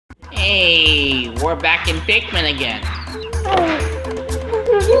Hey, we're back in Pikmin again.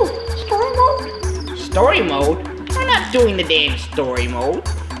 Story mode? Story mode? We're not doing the damn story mode.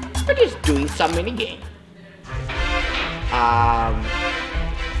 We're just doing some minigame.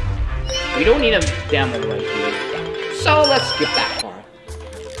 We don't need a demo right here. So let's skip that part.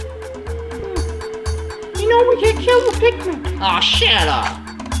 You know we can kill the Pikmin. Aw, shut up.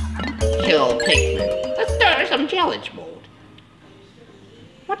 Kill Pikmin. Let's start some challenge mode.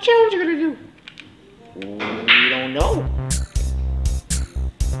 What challenge are you gonna do? We don't know.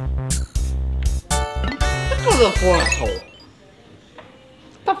 Let's go to the forest hole.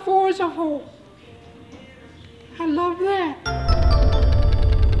 The forest hole. I love that.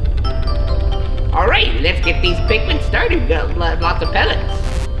 Alright, let's get these Pikmin started. We got lots of pellets.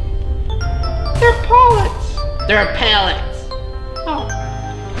 They're pellets. They're pellets. Oh.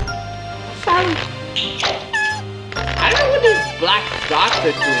 Sorry. I don't know what these black dots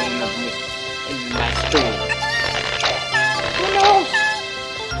are doing in my stool. Who knows?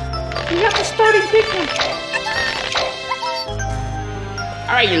 We have to start in Pikmin.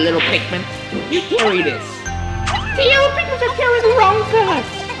 Alright, you little Pikmin. You carry this. The yellow Pikmins are carrying the wrong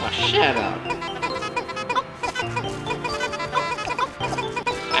pellets. Oh, shut up.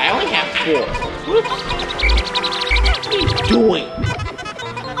 I only have 4. Whoops. What are you doing?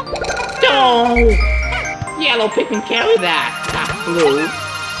 No! Yellow Pikmin, carry that, not blue.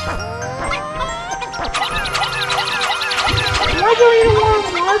 Why don't you want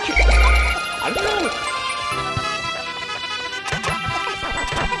to march it? I don't know.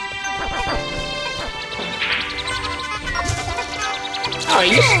 Oh,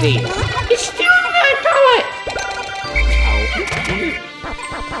 you steal. He's stealing my pellet!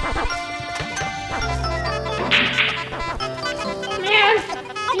 Man,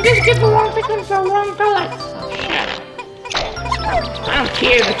 you just get the wrong Pikmins the wrong pellets. I don't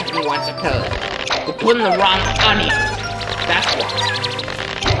care if you want a pellet. You're putting the wrong onion. That's why.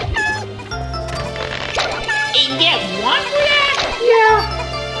 You get 1 for that? Yeah.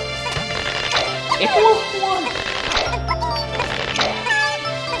 If it was 1.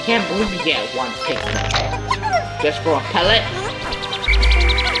 Can't believe you get 1 Pikmin. Just for a pellet?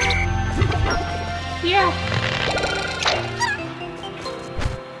 Yeah.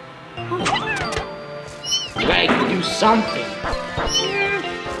 You gotta do something.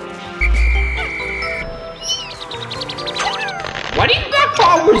 What are you Black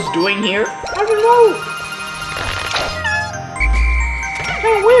Powers doing here? I don't know.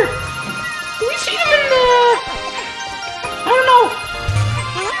 Kind of weird. Do we see them in the... I don't know.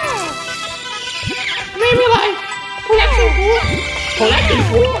 Maybe like collecting food? Collecting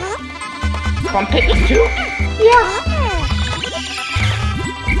food? From Pikmin 2? Yeah.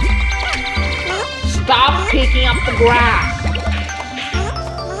 Stop picking up the grass.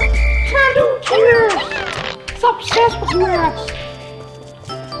 Can't do cheers. It's obsessed with grass.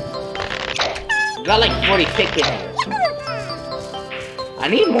 Got like 40 Pikmin here. I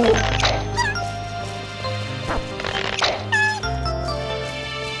need more.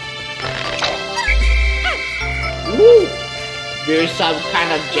 Ooh, there's some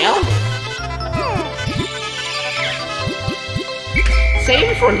kind of gel. Save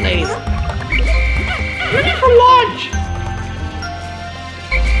it for later. Ready for lunch.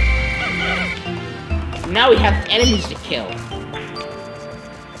 Now we have enemies to kill.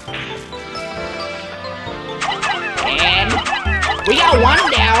 And we got 1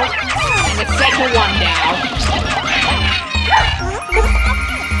 down, and the second 1 down.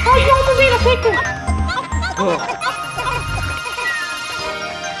 Oh, you almost ate a Pikmin. Ugh.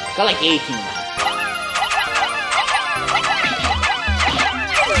 Got like 18 left.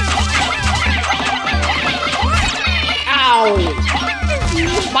 Ow! You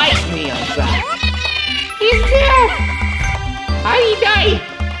spiked me on that. He's dead. How did he die?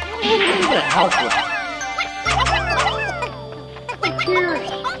 I'm gonna help him. Cheers.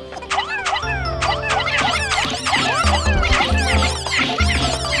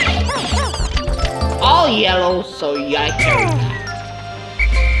 All yellow, so yeah, I carry that.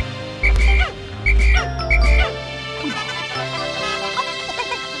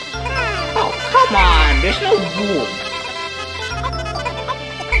 Oh, come on, there's no room.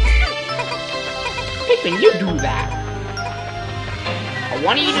 Pikmin, you do that. I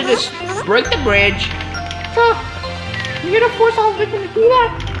want you to just break the bridge. You're gonna force all Pikmin to do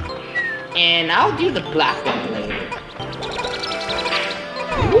that? And I'll do the black one later.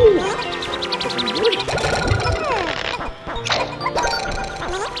 Ooh, looking good.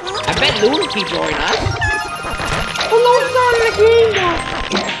 I bet Loon can join us. Loon's not in the game though.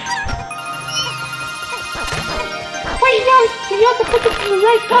 Wait, guys, So you have to put them in the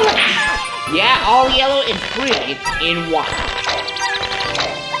right color. Yeah, all yellow and green in one.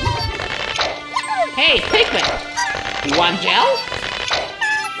 Hey, Pikmin! You want gel?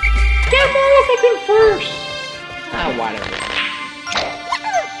 Get them all open first. Ah, whatever.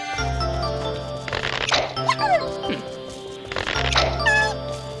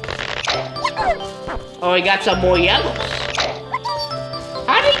 Oh, we got some more yellows.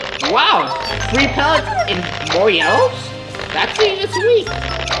 Honey, wow, 3 pellets and more yellows? That's even sweet.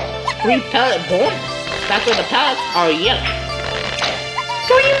 3 pellet bonus. That's why the pellets are yellow.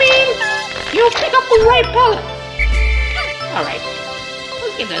 So you mean you'll pick up the right pellet? Alright,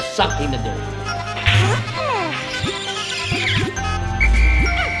 let's give this something to do.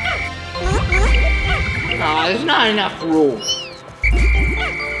 No, there's not enough room.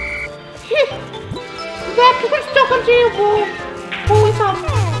 That Pikmin still continue, boy. Holy something.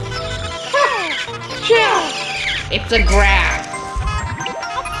 Chill. It's a grab.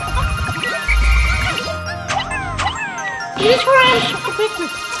 These rhymes for Pikmin.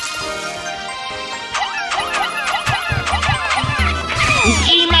 He's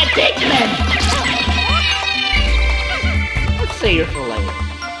eating my Pikmin! Let's save it for later.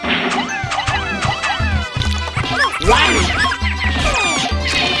 Run!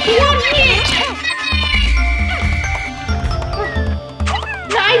 One hit.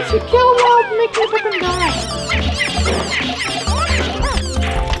 Nice, you kill them all to make the Pikmin die.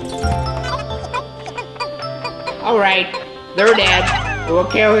 Alright, they're dead. We'll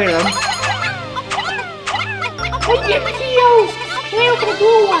carry them. Hey, get the yellows. Play with the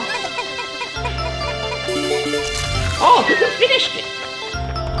blue one. Oh, we finished it.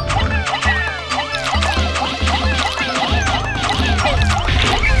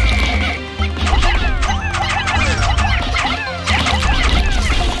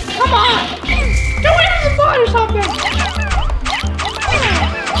 Come on. Do it in the bot or something.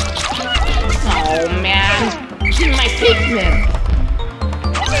 Oh man, give me my Pikmin.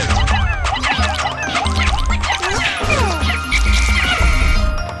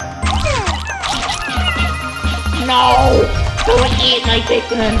 No! Don't eat my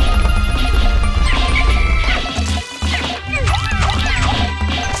Pikmin!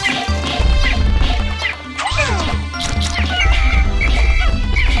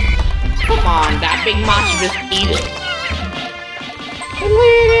 Come on, that big monster just eat it.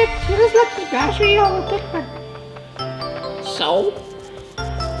 Delete it. You just let the battery on the Pikmin. So?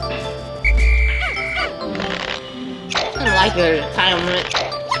 I like the time limit.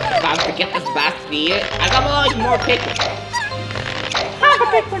 About to get this bastard to eat it. I got like more Pikmin. Half a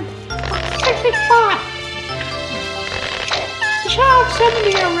Pikmin. 65. You should have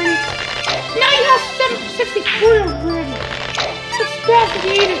 70 already. Now you have 63 already. It's bad to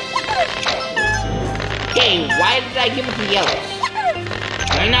eat it. Okay, why did I give it the yellows?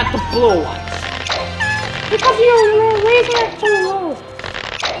 Why not the blue ones? Because you're raising it too low.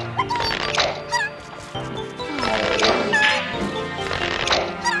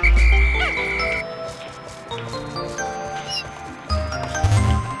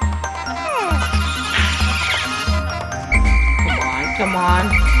 Come on.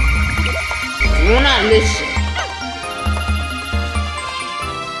 You will not listen.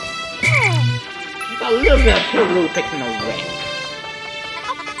 Got a little bit of Peru picking away.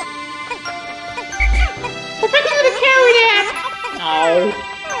 We're picking the carry that. No.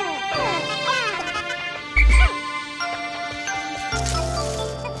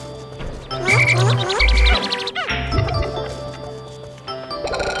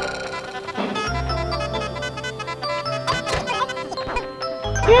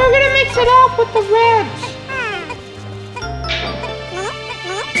 You're gonna mix it up with the reds.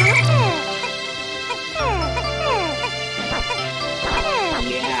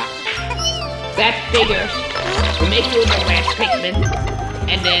 Yeah. That figures. We make it with the red Pikmin,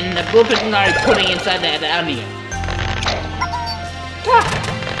 and then the blue Pikmin are putting inside that onion.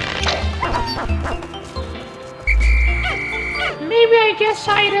 Maybe I guess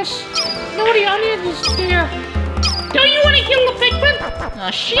Citus. No, the onion is there. Don't you want to kill the Pikmin? Oh,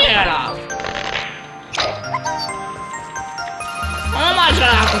 shut up. How am I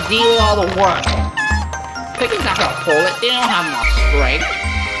gonna have to deal with all the work? Pikmin's not gonna pull it. They don't have enough strength.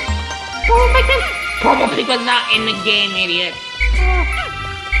 Purple Pikmin? Purple Pikmin's not in the game, idiot.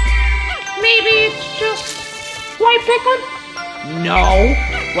 Maybe it's just white Pikmin? No.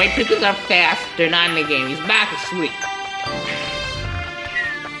 White Pikmins are fast. They're not in the game. He's back asleep.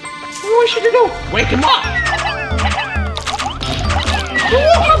 What should we do? Wake him up. You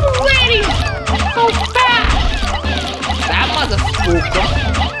woke up already! So fast! That must have spooked him.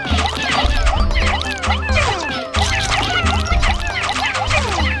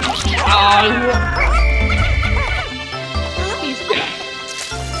 He's dead.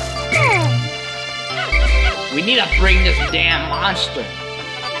 We need to bring this damn monster.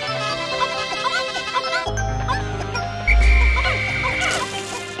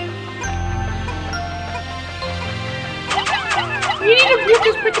 We need to beat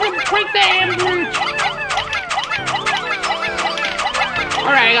this Pikmin and break the damn bridge.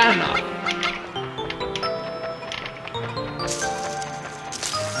 Alright, I got enough.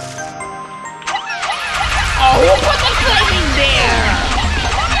 Oh, who put the flaming there?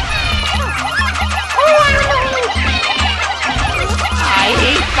 Oh, I don't know. I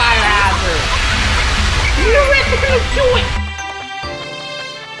hate fire hazards. You're really gonna do it.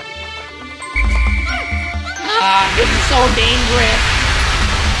 This is so dangerous.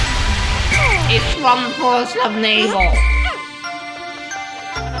 It's from full of navel.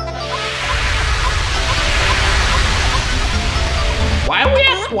 Why are we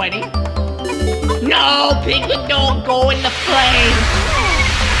at 20? No, Pikmin, don't go in the flames.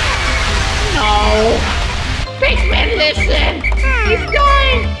 No. Pikmin, listen. He's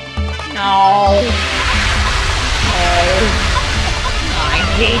dying. No. No. I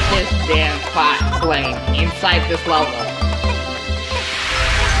hate this damn fat flame inside this level.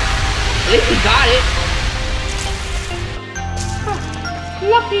 At least we got it.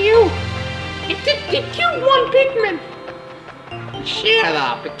 Lucky you. It killed one Pikmin. Shut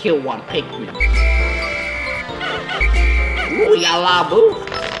up and kill one Pikmin. Ooh, we got a lot of boots.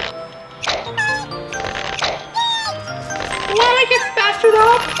 Wanna get faster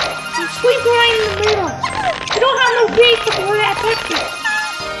up? You sleep right in the middle. You don't have no base before that Pikmin.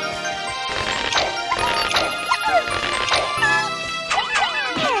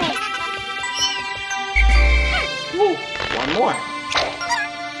 Ooh, one more.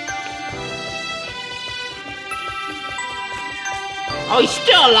 Oh, he's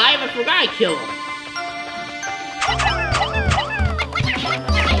still alive. I forgot I killed him.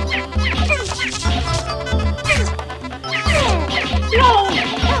 No!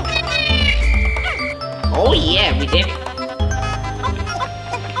 Oh yeah, we did it.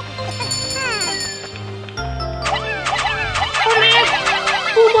 Oh man!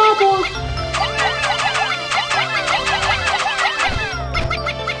 Oh marbles!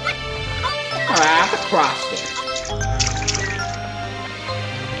 Alright, I have to cross there.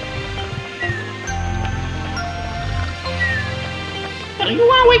 You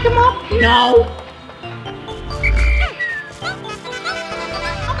wanna wake him up? No!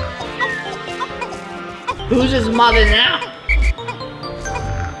 Who's his mother now?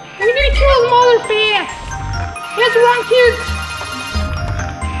 We need to kill his mother fast! He has the wrong kids!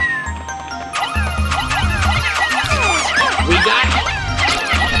 We got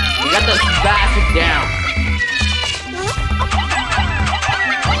this bastard down.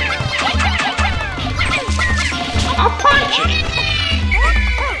 I'll punch him!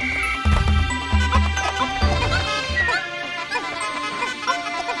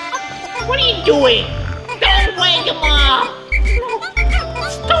 What are you doing? Don't wake him up!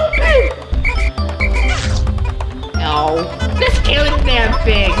 Stupid! No, just kill the damn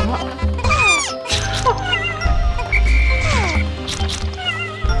thing.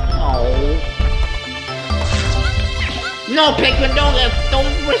 No, Pikmin, don't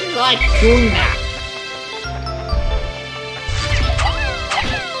risk your life doing that.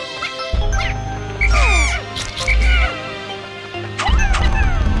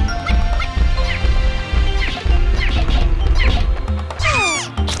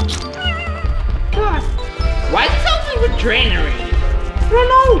 God, Why is something regenerated? I don't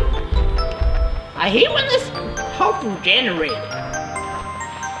know. I hate when this health regenerated. Like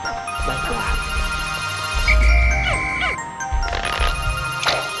that.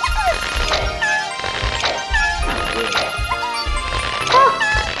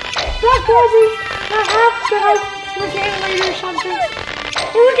 That Darby, I have to help regenerate or something.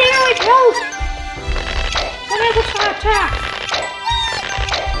 Or regenerate health. Whenever it's an attack.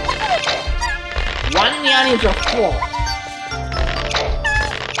 One of the onions are full.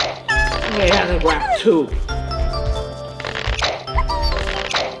 Okay, I have to grab two.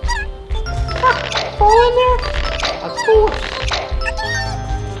 Fall in there? Of course.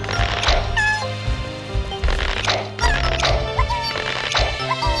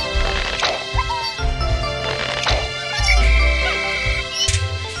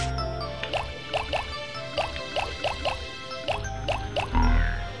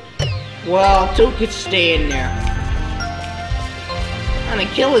 Well, two could stay in there. I'm gonna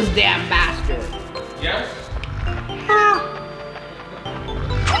kill this damn bastard. Yes? Ah,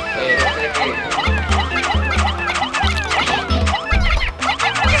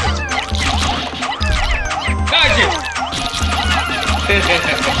 Come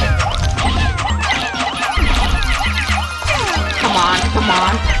on, come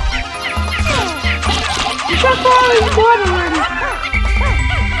on. You shot all his blood already.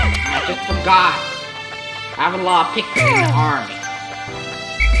 I just forgot. I have a lot of Pikmin in the army.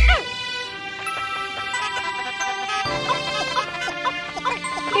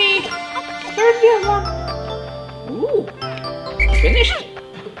 Hey, there's the one. Ooh, finished it.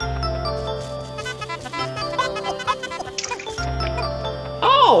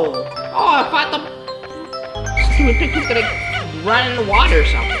 Oh, I thought the stupid Pikmin's gonna run in the water or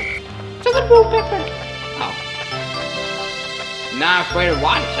something. Just a blue Pikmin. Oh. Not afraid of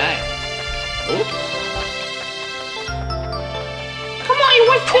water, say. Oops. Come on, you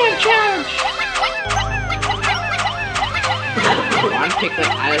went to a challenge. One Pikmin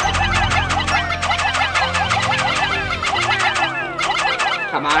out of...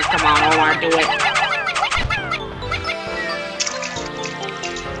 Come on, Omar, do it.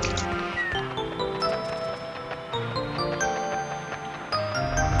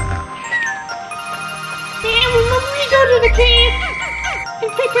 Yeah, remember we go to the cave in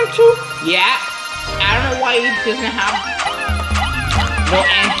Pikmin 2? Yeah, I don't know why he doesn't have no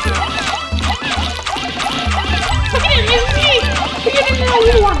entrance. Look at him, it's me! We're getting the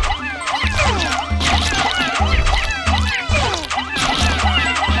only one.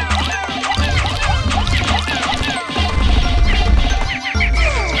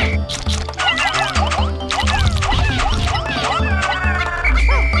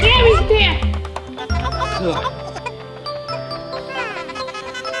 Yeah, he's there. Ugh.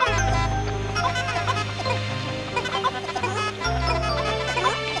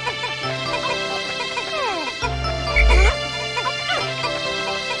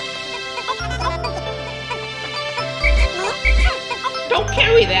 Don't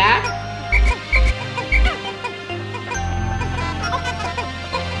carry that.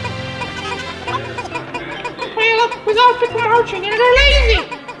 Hey, look, we're all Pikmin marching and they're lazy.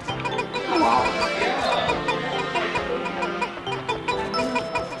 Hello.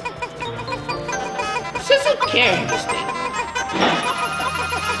 This isn't carrying this thing.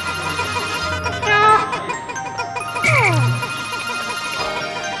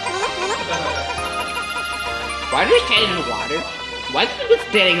 Why is he standing in the water? Why is he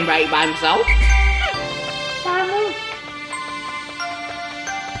standing right by himself?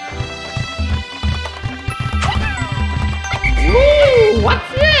 Ooh, what's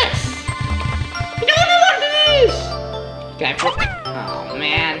this? You don't know what it is. Can I put... Oh,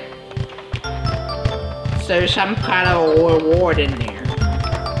 man. So there's some kind of reward in there.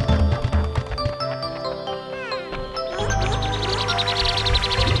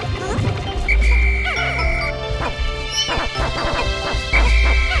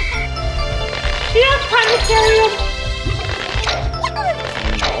 You have time to carry him.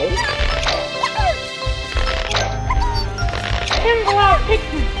 No. Him go out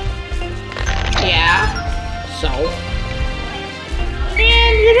Pikmin. Yeah. So?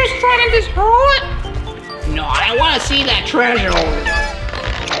 And you're just trying to just hurl it? No, I want to see that treasure over there.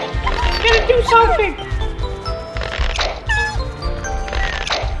 You gotta do something.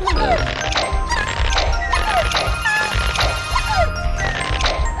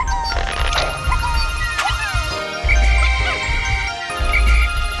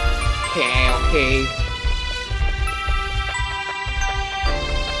 Okay.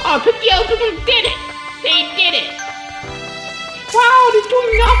 Oh, the yellow Pikmin did it! They did it! Wow, they're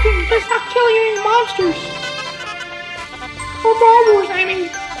doing nothing. That's not killing any monsters. Or marbles, I mean.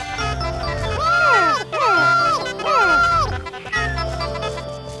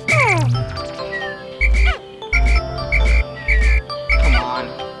 Come on.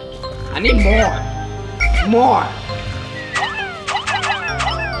 I need more. More.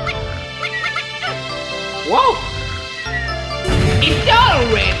 Whoa! It's done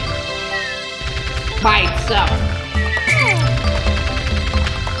already! By itself.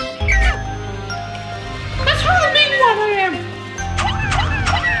 That's really big one of them.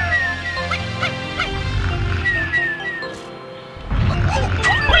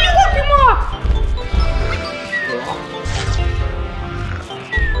 Where you working off?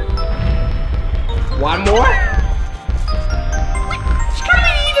 One more? It's trying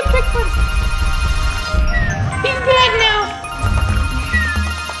to eat a Pikmin. He's dead now.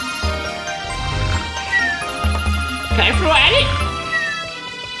 Can I throw at it?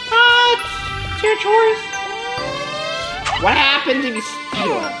 It's your choice. What happens if you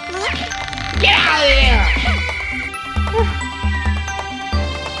steal it? Get out of there!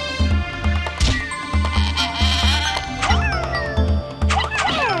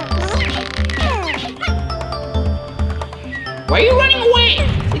 Why are you running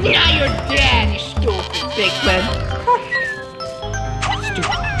Now you're dead, you stupid Pikmin.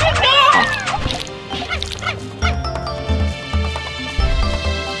 Stupid. No!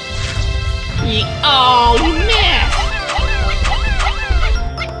 Oh, you missed!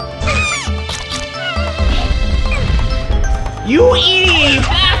 You idiot! You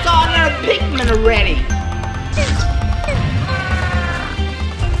passed on another Pikmin already!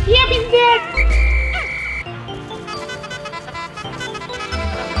 Yep, he's dead.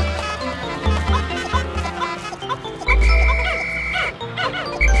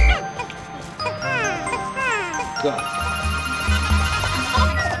 Go.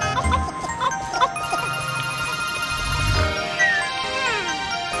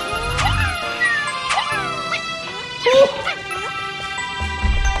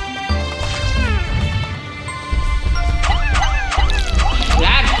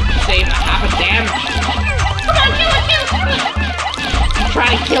 Save half a damage. Come on, kill it, kill it. Try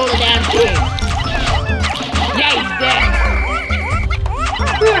to kill the damn thing. Yeah, he's dead.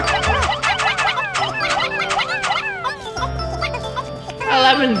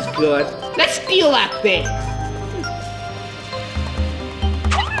 11's good. Let's steal that thing.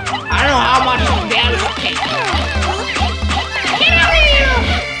 I don't know how much damage it takes. Get out of here!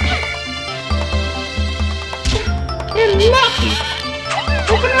 You're lucky.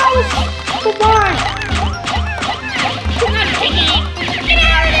 Open house! Goodbye! I'm not taking it. Get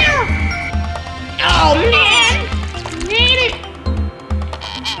out of here! Oh man! Need it!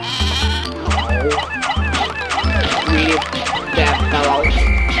 Read it, that fellow.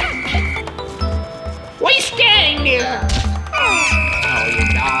 Why are you standing there? Oh, you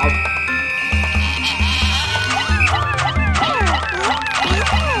dog.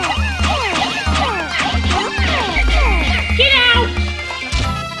 Get out!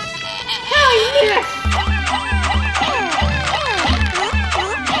 Oh, yes!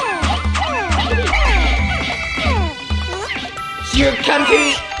 It's your country,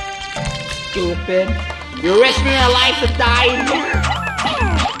 stupid. You're risking your life to die in here.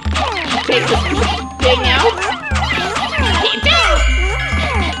 Take this thing out. Get down!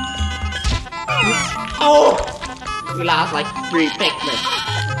 Oh! We lost like 3 Pikmin.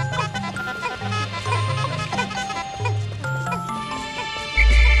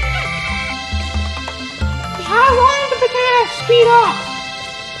 How long did the banana speed up?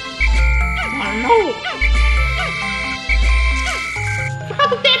 I don't know. Forgot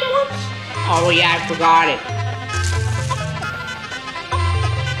the dead ones? Oh yeah, I forgot it.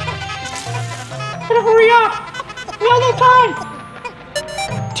 Better hurry up! We have no time!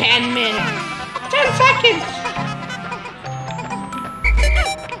 10 minutes. 10 seconds!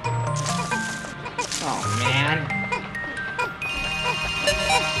 Oh man.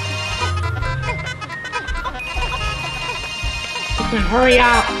 Then hurry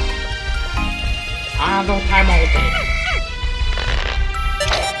up! I have no time all day.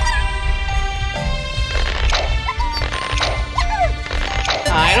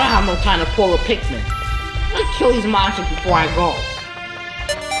 I don't have no time to pull a Pikmin. I'll kill these monsters before I go.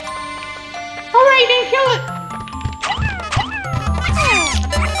 Alright, then kill it!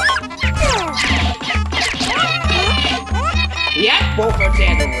 Yep, both are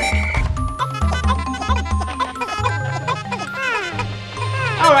dead already.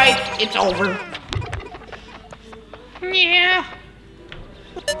 Alright, it's over. Yeah.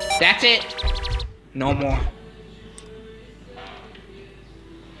 That's it. No more.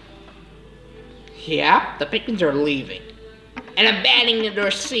 Yeah, the Pikmins are leaving. And abandoning their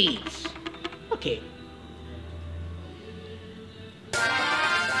seeds. Okay. Look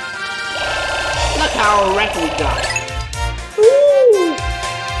how wrecked we got. Ooh!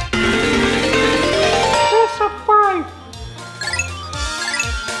 That's a 5.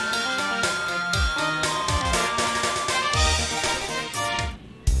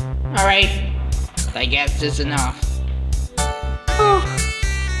 Alright. I guess it's enough.